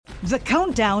The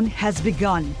countdown has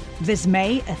begun. This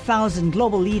May, 1,000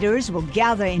 global leaders will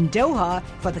gather in Doha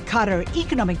for the Qatar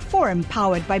Economic Forum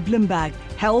powered by Bloomberg,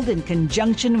 held in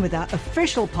conjunction with our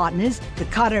official partners, the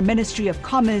Qatar Ministry of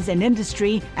Commerce and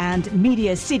Industry and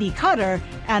Media City Qatar,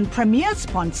 and premier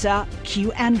sponsor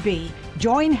QNB.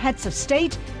 Join heads of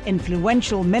state,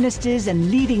 influential ministers,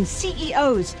 and leading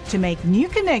CEOs to make new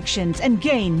connections and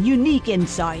gain unique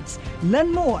insights.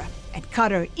 Learn more at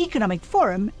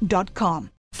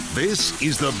QatarEconomicForum.com. This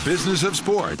is the business of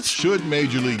sports. Should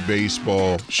Major League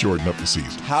Baseball shorten up the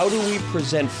season? How do we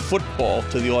present football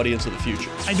to the audience of the future?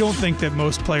 I don't think that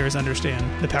most players understand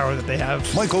the power that they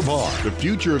have. Michael Barr. The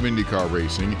future of IndyCar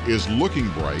racing is looking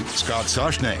bright. Scott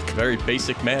Soshnick. Very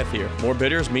basic math here. More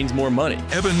bidders means more money.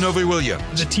 Evan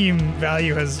Novi-Williams. The team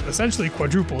value has essentially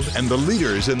quadrupled. And the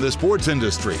leaders in the sports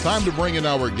industry. Time to bring in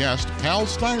our guest, Hal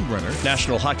Steinbrenner.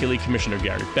 National Hockey League Commissioner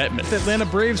Gary Bettman. Atlanta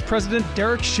Braves President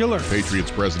Derek Schiller.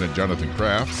 Patriots President Jonathan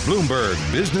Kraft. Bloomberg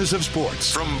Business of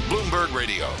Sports from Bloomberg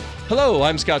Radio. Hello,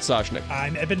 I'm Scott Soshnick.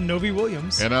 I'm Evan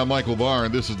Novi-Williams. And I'm Michael Barr,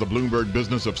 and this is the Bloomberg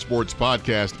Business of Sports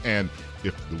podcast. And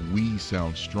if the we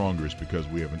sound stronger, it's because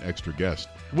we have an extra guest.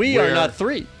 We are not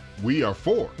three. We are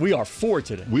four. We are four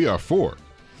today. We are four.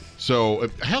 So,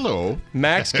 hello.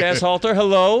 Max Gashalter,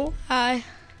 hello. Hi,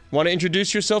 Want to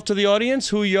introduce yourself to the audience,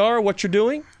 who you are, what you're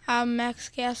doing? I'm Max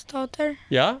Gastalter.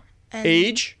 Yeah? And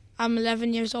Age? I'm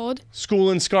 11 years old.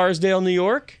 School in Scarsdale, New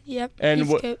York? Yep. And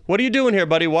East Coast, what are you doing here,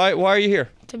 buddy? Why are you here?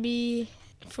 to be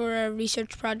for a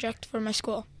research project for my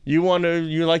school. You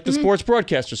like the sports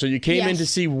broadcaster, so you came in Yes. to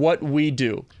see what we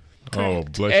do. Oh,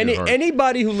 bless your heart.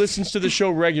 Anybody who listens to the show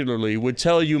regularly would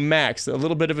tell you, Max, a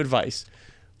little bit of advice.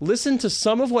 Listen to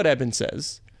some of what Eben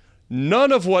says,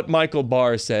 none of what Michael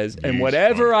Barr says, and He's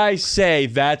whatever funny. I say,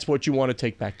 that's what you want to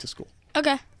take back to school.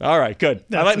 Okay. All right, good.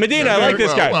 I like Medina. I like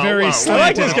this guy. Very I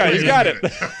like this guy. He's got it.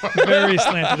 Very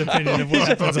slanted opinion of what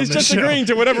happens on He's this just show. agreeing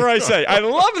to whatever I say. I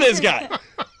love this guy.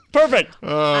 Perfect.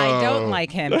 I don't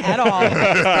like him at all.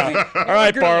 All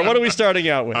right, Barr, what are we starting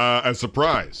out with? A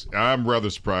surprise. I'm rather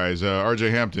surprised.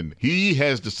 RJ Hampton, he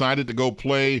has decided to go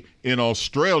play in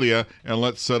Australia, and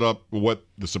let's set up what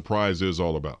the surprise is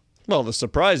all about. Well, the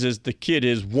surprise is the kid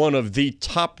is one of the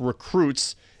top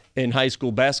recruits in high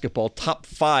school basketball, top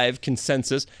 5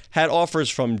 consensus, had offers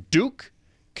from Duke,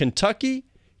 Kentucky,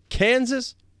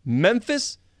 Kansas,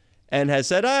 Memphis, and has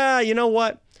said, you know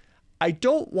what? I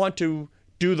don't want to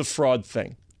do the fraud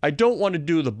thing. I don't want to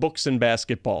do the books in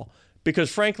basketball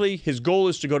because, frankly, his goal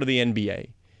is to go to the NBA.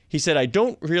 He said, I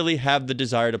don't really have the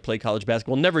desire to play college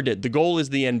basketball. Never did. The goal is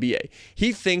the NBA.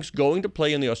 He thinks going to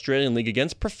play in the Australian League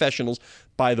against professionals,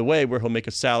 by the way, where he'll make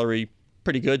a salary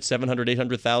pretty good, $700,000,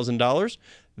 $800,000.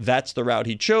 That's the route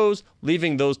he chose,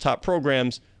 leaving those top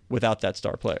programs without that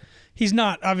star player. He's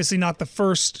obviously not the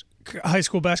first high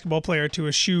school basketball player to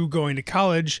eschew going to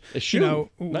college. Eschew?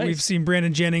 Nice. We've seen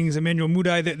Brandon Jennings, Emmanuel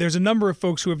Mudiay. There's a number of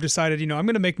folks who have decided, I'm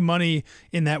going to make money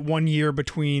in that 1 year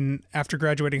between after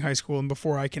graduating high school and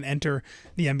before I can enter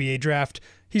the NBA draft.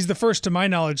 He's the first, to my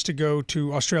knowledge, to go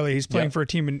to Australia. He's playing for a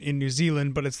team in New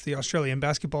Zealand, but it's the Australian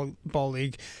Basketball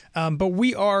League. But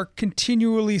we are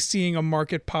continually seeing a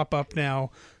market pop up now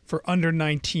for under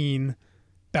 19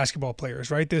 basketball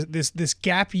players, right? This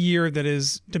gap year that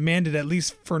is demanded, at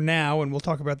least for now, and we'll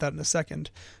talk about that in a second,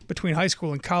 between high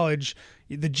school and college.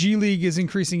 The G League is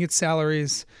increasing its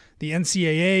salaries. The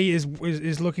NCAA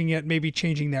is looking at maybe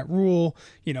changing that rule.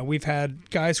 We've had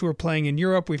guys who are playing in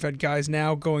Europe. We've had guys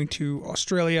now going to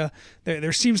Australia.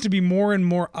 There seems to be more and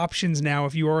more options now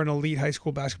if you are an elite high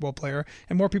school basketball player,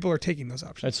 and more people are taking those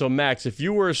options. And so, Max, if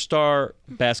you were a star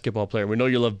basketball player, we know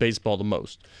you love baseball the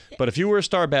most, but if you were a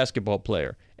star basketball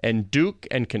player and Duke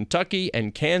and Kentucky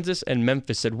and Kansas and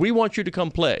Memphis said, we want you to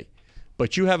come play,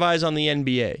 but you have eyes on the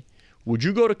NBA, would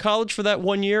you go to college for that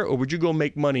 1 year, or would you go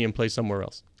make money and play somewhere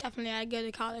else? Definitely, I'd go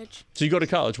to college. So you go to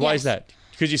college. Why is Yes. that?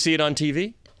 Because you see it on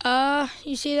TV?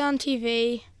 You see it on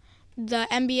TV. The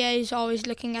NBA is always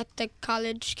looking at the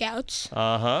college scouts.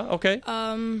 Okay.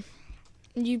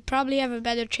 You probably have a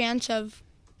better chance of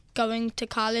going to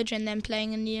college and then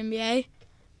playing in the NBA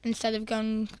instead of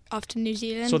going off to New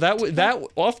Zealand. So that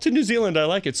off to New Zealand, I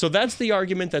like it. So that's the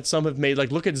argument that some have made.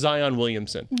 Like, look at Zion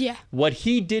Williamson. Yeah. What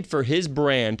he did for his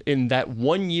brand in that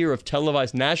 1 year of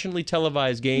nationally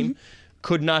televised game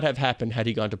could not have happened had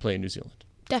he gone to play in New Zealand.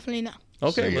 Definitely no.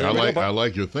 Okay. See, well, I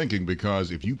like your thinking, because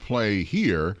if you play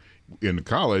here in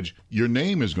college, your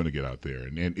name is going to get out there.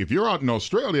 And if you're out in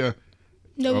Australia,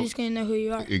 Nobody's going to know who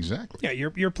you are. exactly. Yeah,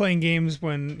 you're playing games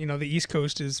when the East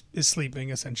Coast is sleeping,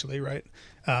 essentially, right?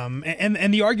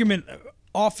 And the argument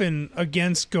often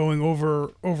against going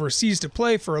overseas to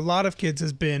play for a lot of kids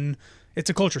has been it's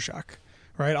a culture shock,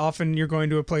 right? Often you're going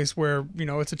to a place where,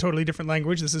 it's a totally different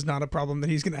language. This is not a problem that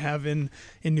he's going to have in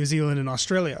New Zealand and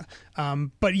Australia.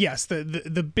 But yes,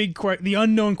 the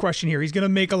unknown question here, he's going to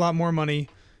make a lot more money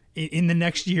in the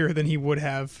next year than he would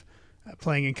have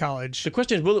playing in college. The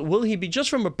question is, will he be, just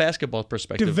from a basketball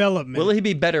perspective, development, will he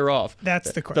be better off?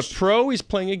 That's the question. The pro, he's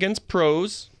playing against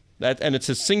pros, and it's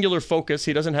his singular focus.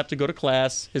 He doesn't have to go to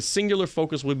class. His singular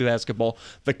focus will be basketball.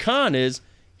 The con is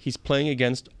he's playing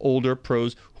against older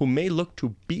pros who may look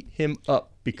to beat him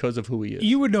up because of who he is.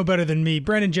 You would know better than me.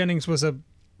 Brandon Jennings was a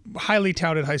highly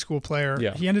touted high school player.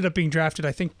 Yeah. He ended up being drafted,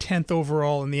 I think, 10th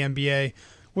overall in the NBA.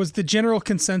 Was the general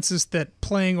consensus that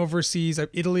playing overseas,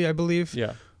 Italy, I believe,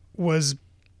 was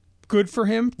good for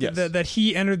him? Yes. That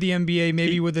he entered the NBA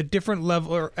maybe with a different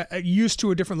level, or used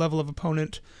to a different level of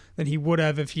opponent than he would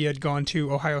have if he had gone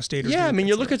to Ohio State or Yeah, I mean,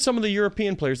 you Pittsburgh. look at some of the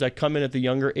European players that come in at the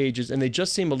younger ages, and they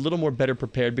just seem a little more better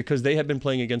prepared because they have been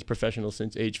playing against professionals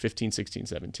since age 15, 16,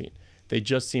 17. They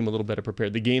just seem a little better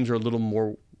prepared. The games are a little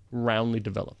more roundly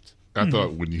developed. I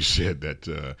thought when you said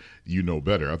that you know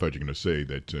better, I thought you were going to say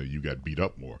that you got beat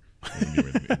up more.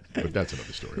 But that's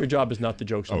another story. Your job is not the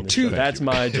jokes on this two- show. That's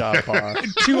my job, Parr.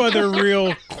 Two other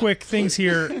real quick things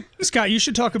here. Scott, you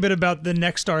should talk a bit about the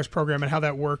Next Stars program and how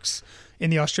that works in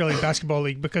the Australian Basketball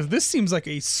League, because this seems like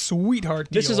a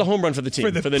sweetheart deal. This is a home run for the team.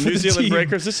 For the New the Zealand team.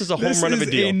 Breakers, this is a home run of a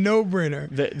deal. This is a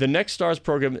no-brainer. The Next Stars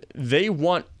program, they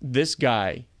want this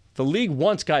guy. The league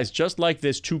wants guys just like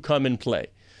this to come and play.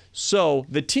 So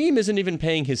the team isn't even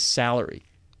paying his salary.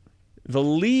 The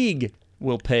league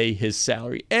will pay his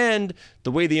salary. And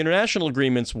the way the international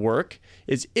agreements work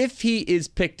is if he is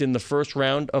picked in the first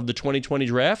round of the 2020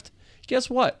 draft, guess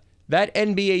what? That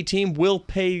NBA team will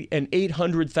pay an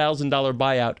 $800,000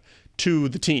 buyout to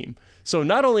the team. So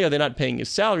not only are they not paying his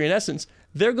salary, in essence,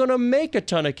 they're going to make a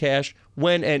ton of cash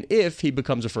when and if he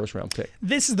becomes a first-round pick.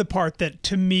 This is the part that,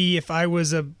 to me, if I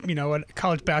was a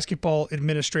college basketball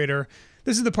administrator,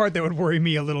 this is the part that would worry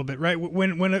me a little bit, right?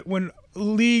 When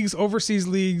leagues, overseas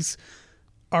leagues,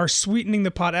 are sweetening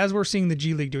the pot, as we're seeing the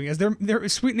G League doing, as they're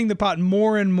sweetening the pot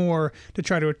more and more to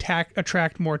try to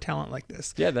attract more talent like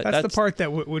this. Yeah, that's the part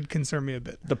that would concern me a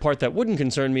bit. The part that wouldn't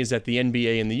concern me is that the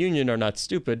NBA and the union are not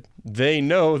stupid. They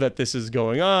know that this is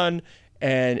going on,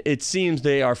 and it seems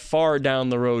they are far down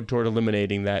the road toward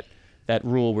eliminating that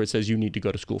rule where it says you need to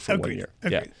go to school for 1 year.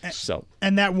 Agreed. Yeah. So.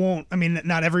 And that won't,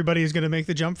 not everybody is going to make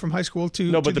the jump from high school to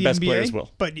No, but to the best NBA, players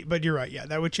will. But you're right. Yeah,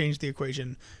 that would change the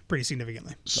equation pretty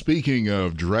significantly. Speaking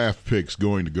of draft picks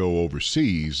going to go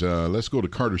overseas, let's go to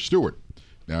Carter Stewart.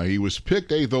 Now, he was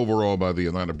picked 8th overall by the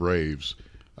Atlanta Braves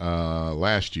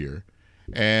last year,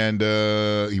 and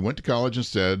he went to college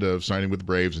instead of signing with the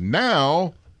Braves.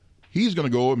 Now, he's going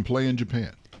to go and play in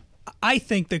Japan. I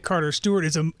think that Carter Stewart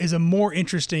is a more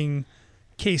interesting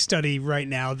case study right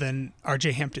now than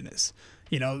R.J. Hampton is.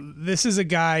 This is a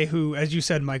guy who, as you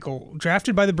said, Michael,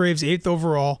 drafted by the Braves 8th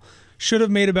overall, should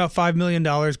have made about $5 million,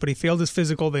 but he failed his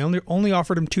physical. They only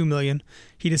offered him $2 million.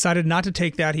 He decided not to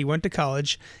take that. He went to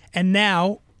college, and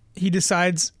now he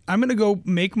decides, I'm going to go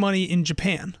make money in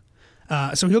Japan.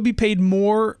 So he'll be paid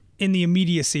more in the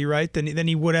immediacy, right, than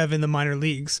he would have in the minor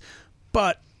leagues.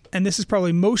 But, and this is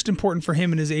probably most important for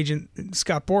him and his agent,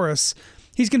 Scott Boras,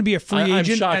 he's going to be a free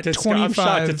agent at 25. I'm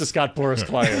shocked it's a Scott Boras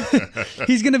client.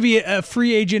 He's going to be a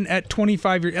free agent at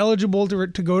 25. You're eligible to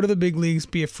go to the big leagues,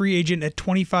 be a free agent at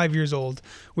 25 years old,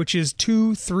 which is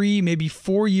 2, 3, maybe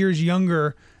 4 years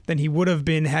younger than he would have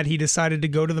been had he decided to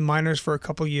go to the minors for a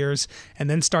couple years and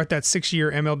then start that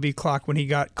 6-year MLB clock when he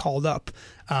got called up.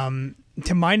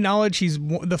 To my knowledge, he's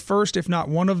the first, if not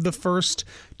one of the first,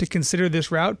 to consider this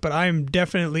route. But I am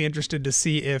definitely interested to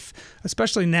see if,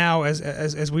 especially now,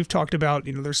 as we've talked about,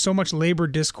 there's so much labor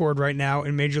discord right now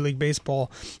in Major League Baseball,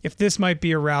 if this might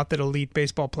be a route that elite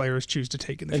baseball players choose to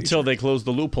take in the future. Until they close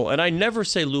the loophole. And I never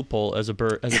say loophole as a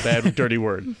bad, dirty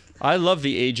word. I love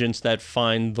the agents that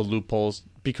find the loopholes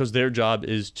because their job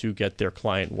is to get their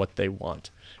client what they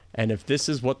want. And if this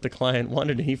is what the client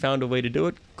wanted and he found a way to do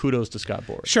it, kudos to Scott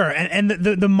Boras. Sure. And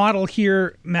the model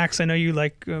here, Max, I know you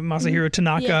like Masahiro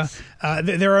Tanaka. Yes.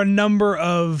 There are a number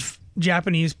of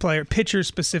Japanese pitchers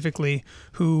specifically,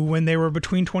 who when they were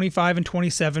between 25 and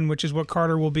 27, which is what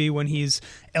Carter will be when he's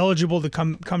eligible to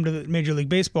come to the Major League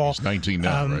Baseball. He's 19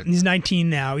 now, right? He's 19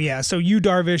 now, yeah. So Yu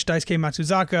Darvish, Daisuke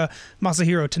Matsuzaka,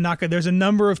 Masahiro Tanaka, there's a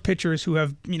number of pitchers who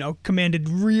have, commanded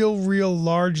real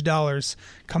large dollars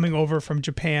coming over from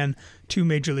Japan to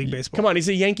Major League Baseball. Come on, he's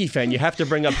a Yankee fan. You have to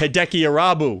bring up Hideki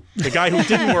Irabu, the guy who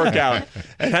didn't work out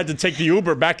and had to take the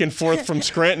Uber back and forth from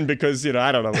Scranton because,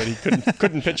 I don't know, but he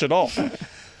couldn't pitch at all.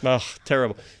 Oh,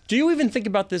 terrible. Do you even think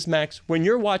about this, Max? When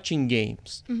you're watching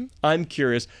games, I'm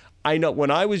curious. I know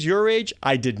when I was your age,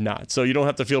 I did not. So you don't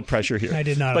have to feel pressure here. I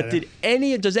did not But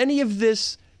either. does any of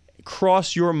this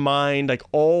cross your mind, like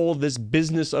all this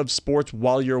business of sports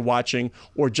while you're watching,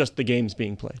 or just the games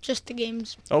being played? Just the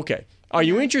games. Okay. Are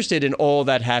you interested in all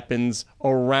that happens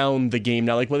around the game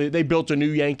now? Like, well, they built a new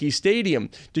Yankee Stadium.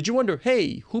 Did you wonder,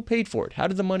 hey, who paid for it? How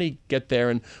did the money get there?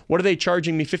 And what are they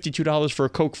charging me $52 for a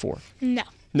Coke for? No.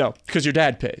 No, because your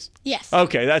dad pays. Yes.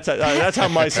 Okay, that's how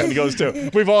my son goes too.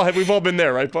 We've all been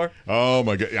there, right, Bar? Oh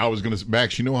my God! I was gonna,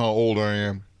 Max. You know how old I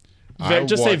am.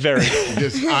 Say very.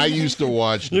 I used to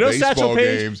watch the You know baseball Satchel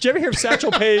Paige? games. Did you ever hear of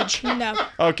Satchel Paige? No.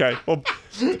 Okay. Well,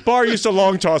 Bar used to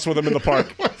long toss with him in the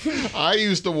park. I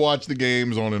used to watch the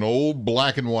games on an old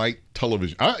black and white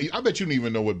television. I bet you don't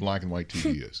even know what black and white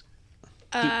TV is.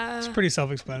 It's pretty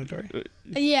self-explanatory.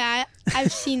 Yeah,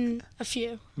 I've seen a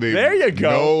few. There you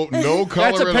go. No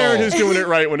color That's a at parent all. who's doing it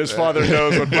right when his father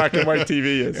knows what black and white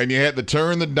TV is. And you had to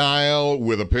turn the dial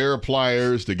with a pair of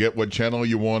pliers to get what channel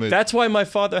you wanted. That's why my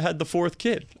father had the fourth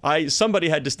kid. Somebody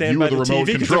had to stand You by were the the remote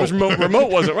TV because there was control.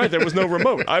 remote wasn't right. There was no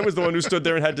remote. I was the one who stood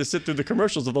there and had to sit through the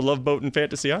commercials of the Love Boat and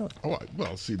Fantasy Island. Oh,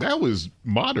 well, see, that was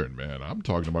modern, man. I'm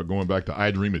talking about going back to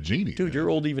I Dream of Jeannie. Dude, you're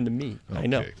old even to me. I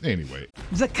know. Okay. Anyway,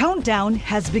 The countdown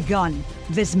has begun.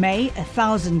 This May,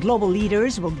 1,000 global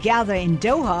leaders will gather in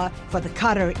Doha for the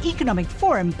Qatar Economic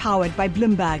Forum powered by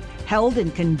Bloomberg, held in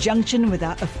conjunction with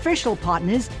our official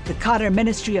partners, the Qatar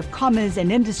Ministry of Commerce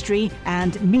and Industry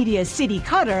and Media City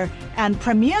Qatar, and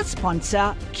premier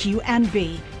sponsor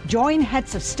QNB. Join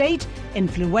heads of state,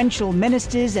 influential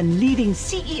ministers, and leading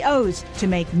CEOs to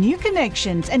make new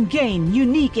connections and gain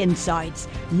unique insights.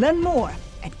 Learn more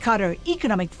at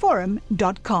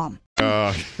QatarEconomicForum.com.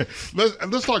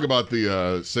 let's talk about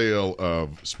the sale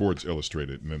of Sports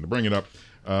Illustrated. And then to bring it up,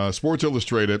 Sports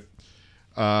Illustrated,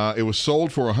 it was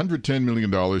sold for $110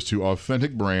 million to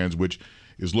Authentic Brands, which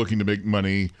is looking to make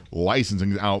money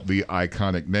licensing out the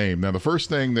iconic name. Now, the first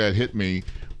thing that hit me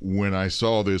when I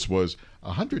saw this was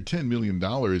 $110 million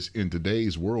in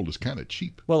today's world is kind of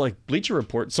cheap. Well, like Bleacher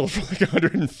Report sold for like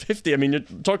 150. I mean, you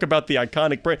talk about the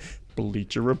iconic brand.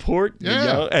 Bleacher Report, Yeah. you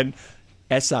know, and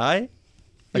SI.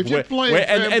 If you're playing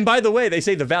and by the way, they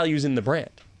say the value's in the brand.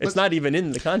 It's not even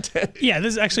in the content. Yeah,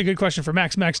 this is actually a good question for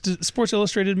Max. Max, does Sports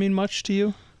Illustrated mean much to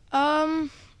you?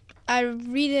 I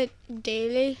read it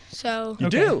daily, so You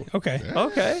do? Okay.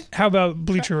 Okay. How about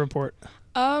Bleacher Report?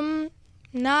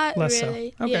 not Less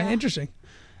really. so. Okay, Yeah. interesting.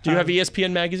 Do you have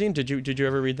ESPN magazine? Did you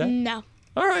ever read that? No.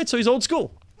 All right, so he's old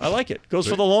school. I like it. Goes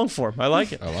for the long form. I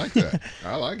like it. I like that.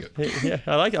 I like it. Yeah,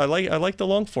 I like the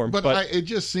long form. But it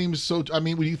just seems so. I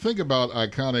mean, when you think about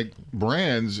iconic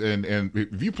brands, and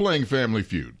if you're playing Family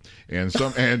Feud, and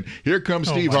here comes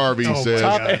Steve Harvey says,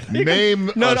 name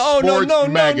a sports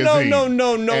magazine. No.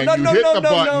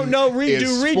 It's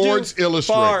Redo. Sports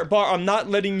Illustrated. Bar, I'm not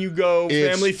letting you go.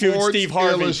 It's Family Feud, Sports Steve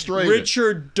Harvey, Illustrated.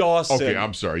 Richard Dawson. Okay,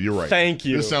 I'm sorry. You're right. Thank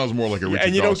you. This sounds more like a Richard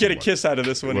and you don't Dawson get a one. kiss out of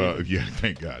this one. Well, either. yeah,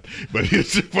 thank God. But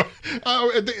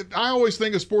I always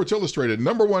think of Sports Illustrated,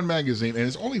 #1 magazine, and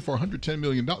it's only for $110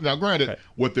 million. Now, granted,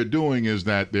 what they're doing is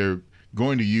that they're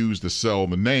going to use to sell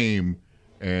the name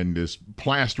and just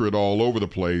plaster it all over the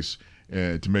place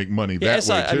to make money that way,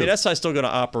 too. I mean, SI's still going to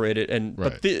operate it, Right.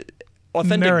 but the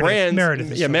Authentic Meredith- Brands,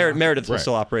 Meredith is still Meredith will Right.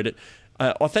 still operate it.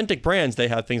 Authentic Brands, they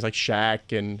have things like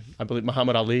Shaq and I believe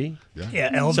Muhammad Ali. Yeah,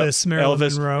 Elvis, Marilyn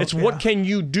Monroe. It's yeah. what can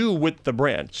you do with the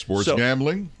brand? Sports So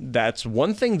gambling? That's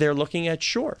one thing they're looking at.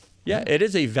 Sure, yeah, it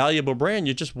is a valuable brand.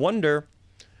 You just wonder,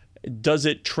 does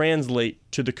it translate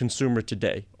to the consumer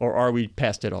today, or are we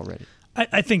past it already?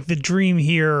 I think the dream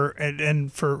here,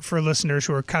 and for listeners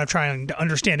who are kind of trying to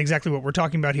understand exactly what we're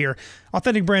talking about here,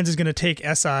 Authentic Brands is going to take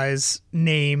SI's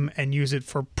name and use it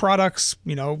for products,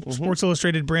 Sports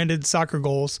Illustrated branded soccer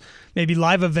goals, maybe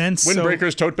live events.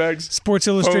 Windbreakers, tote bags, Sports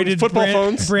Illustrated football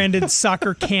phones. branded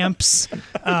soccer camps.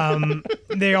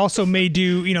 They also may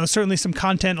do, certainly some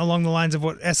content along the lines of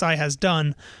what SI has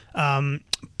done.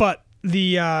 But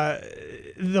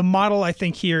the model I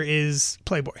think here is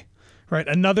Playboy. Right,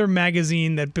 another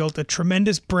magazine that built a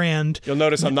tremendous brand. You'll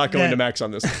notice I'm not going to Max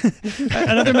on this.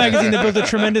 Another magazine that built a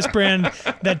tremendous brand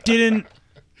that didn't.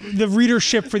 The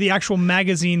readership for the actual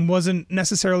magazine wasn't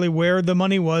necessarily where the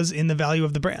money was in the value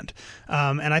of the brand.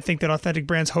 And I think that Authentic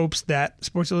Brands hopes that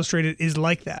Sports Illustrated is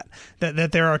like that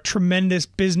there are tremendous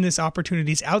business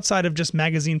opportunities outside of just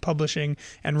magazine publishing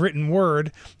and written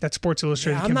word that Sports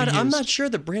Illustrated can be used. I'm not sure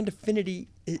the brand affinity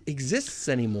exists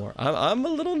anymore. I'm a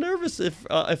little nervous if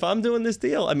I'm doing this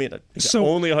deal. I mean,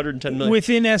 only $110 million.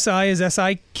 Within SI is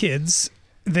SI Kids.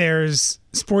 There's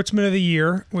Sportsman of the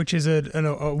Year, which is an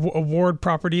award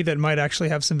property that might actually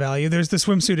have some value. There's the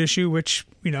swimsuit issue, which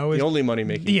is the only money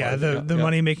making. Yeah, the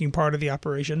money making part of the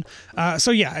operation.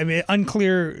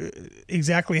 Unclear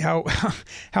exactly how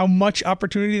much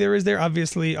opportunity there is there.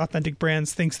 Obviously, Authentic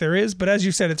Brands thinks there is, but as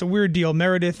you said, it's a weird deal.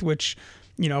 Meredith, which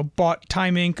bought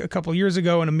Time Inc. a couple years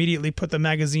ago and immediately put the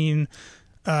magazine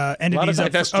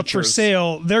entities up for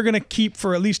sale. They're going to keep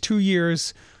for at least 2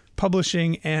 years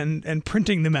publishing and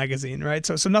printing the magazine, right?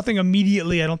 So nothing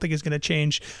immediately I don't think is going to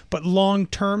change. But long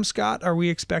term, Scott, are we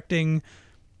expecting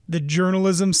the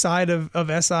journalism side of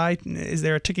SI? Is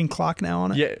there a ticking clock now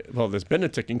on it? Yeah, well, there's been a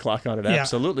ticking clock on it,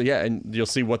 absolutely, yeah. And you'll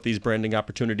see what these branding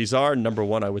opportunities are. Number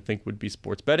one, I would think, would be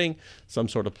sports betting, some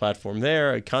sort of platform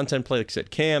there, a content play, like I said,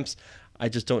 camps. I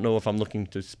just don't know if I'm looking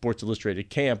to Sports Illustrated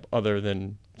camp other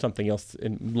than something else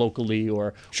locally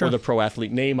or the pro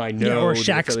athlete name I know. Or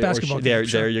Shaq's basketball game.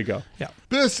 There you go. Yeah.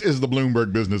 This is the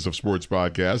Bloomberg Business of Sports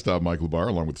podcast. I'm Mike Labar,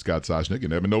 along with Scott Soshnick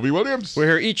and Evan Novi-Williams. We're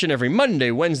here each and every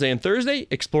Monday, Wednesday, and Thursday,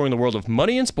 exploring the world of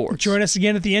money and sports. Join us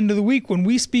again at the end of the week when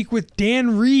we speak with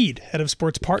Dan Reed, head of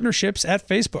sports partnerships at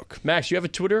Facebook. Max, you have a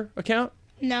Twitter account?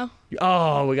 No.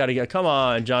 Oh, we got to come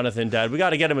on, Jonathan, Dad. We got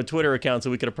to get him a Twitter account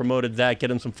so we could have promoted that, get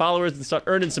him some followers, and start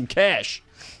earning some cash.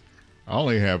 I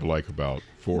only have about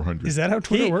 400. Is that how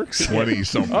Twitter works? 20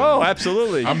 something. Oh,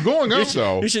 absolutely. I'm going up,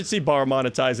 though. You should see Bar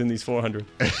monetizing these 400.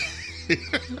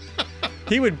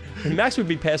 Max would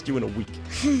be past you in a week.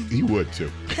 He would,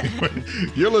 too.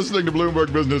 You're listening to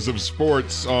Bloomberg Business of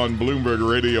Sports on Bloomberg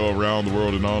Radio around the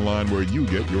world and online where you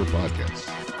get your podcasts.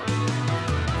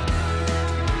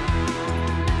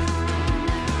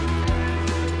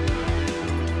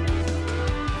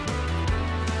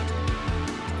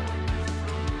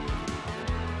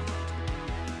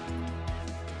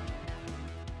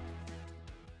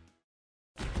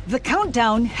 The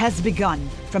countdown has begun.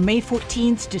 From May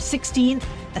 14th to 16th,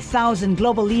 1,000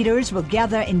 global leaders will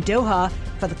gather in Doha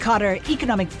for the Qatar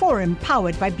Economic Forum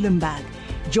powered by Bloomberg.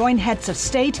 Join heads of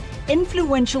state,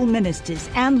 influential ministers,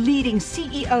 and leading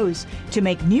CEOs to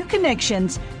make new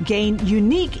connections, gain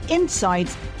unique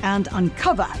insights, and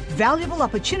uncover valuable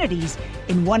opportunities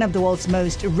in one of the world's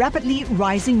most rapidly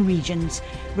rising regions.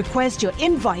 Request your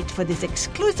invite for this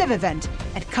exclusive event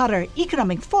at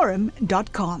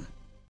QatarEconomicForum.com.